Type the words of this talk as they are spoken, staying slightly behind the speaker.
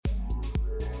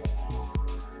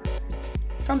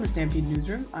From the Stampede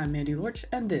newsroom, I'm Mandy Lorch,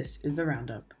 and this is the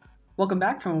Roundup. Welcome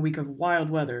back from a week of wild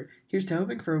weather. Here's to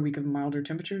hoping for a week of milder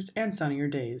temperatures and sunnier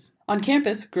days. On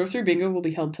campus, Grocery Bingo will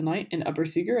be held tonight in Upper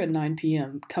Seeger at 9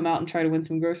 p.m. Come out and try to win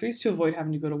some groceries to avoid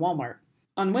having to go to Walmart.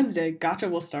 On Wednesday, Gotcha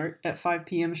will start at 5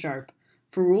 p.m. sharp.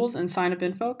 For rules and sign-up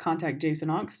info, contact Jason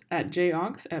Onks at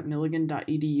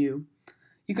jonks@milligan.edu.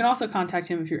 You can also contact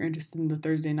him if you're interested in the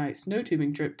Thursday night snow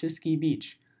tubing trip to Ski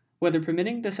Beach. Weather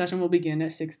permitting, the session will begin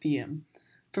at 6 p.m.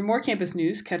 For more campus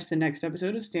news, catch the next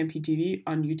episode of Stampede TV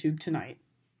on YouTube tonight.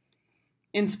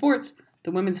 In sports,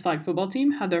 the women's flag football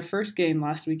team had their first game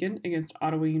last weekend against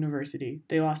Ottawa University.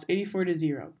 They lost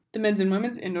 84-0. The men's and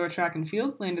women's indoor track and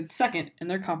field landed second in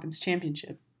their conference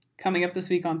championship. Coming up this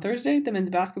week on Thursday, the men's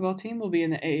basketball team will be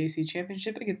in the AAC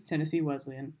championship against Tennessee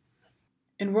Wesleyan.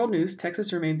 In world news,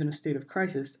 Texas remains in a state of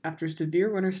crisis after a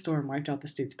severe winter storm wiped out the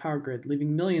state's power grid,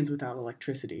 leaving millions without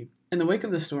electricity. In the wake of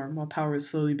the storm, while power is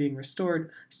slowly being restored,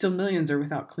 still millions are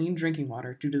without clean drinking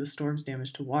water due to the storm's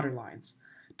damage to water lines.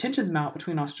 Tensions mount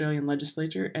between Australian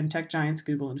legislature and tech giants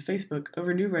Google and Facebook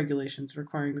over new regulations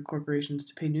requiring the corporations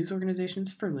to pay news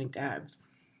organizations for linked ads.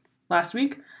 Last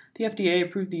week, the FDA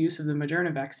approved the use of the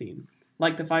Moderna vaccine.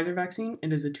 Like the Pfizer vaccine,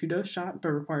 it is a 2-dose shot but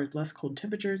requires less cold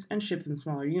temperatures and ships in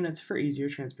smaller units for easier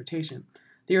transportation.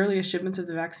 The earliest shipments of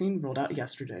the vaccine rolled out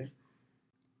yesterday.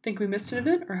 Think we missed an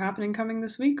event or happening coming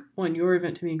this week? Want your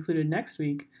event to be included next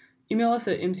week? Email us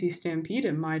at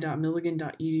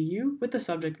mcstampede@my.milligan.edu with the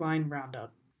subject line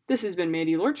Roundup. This has been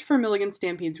Mandy Lorch for Milligan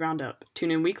Stampede's Roundup.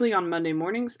 Tune in weekly on Monday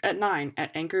mornings at 9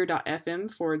 at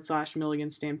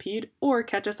anchor.fm/Milligan Stampede or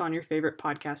catch us on your favorite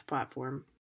podcast platform.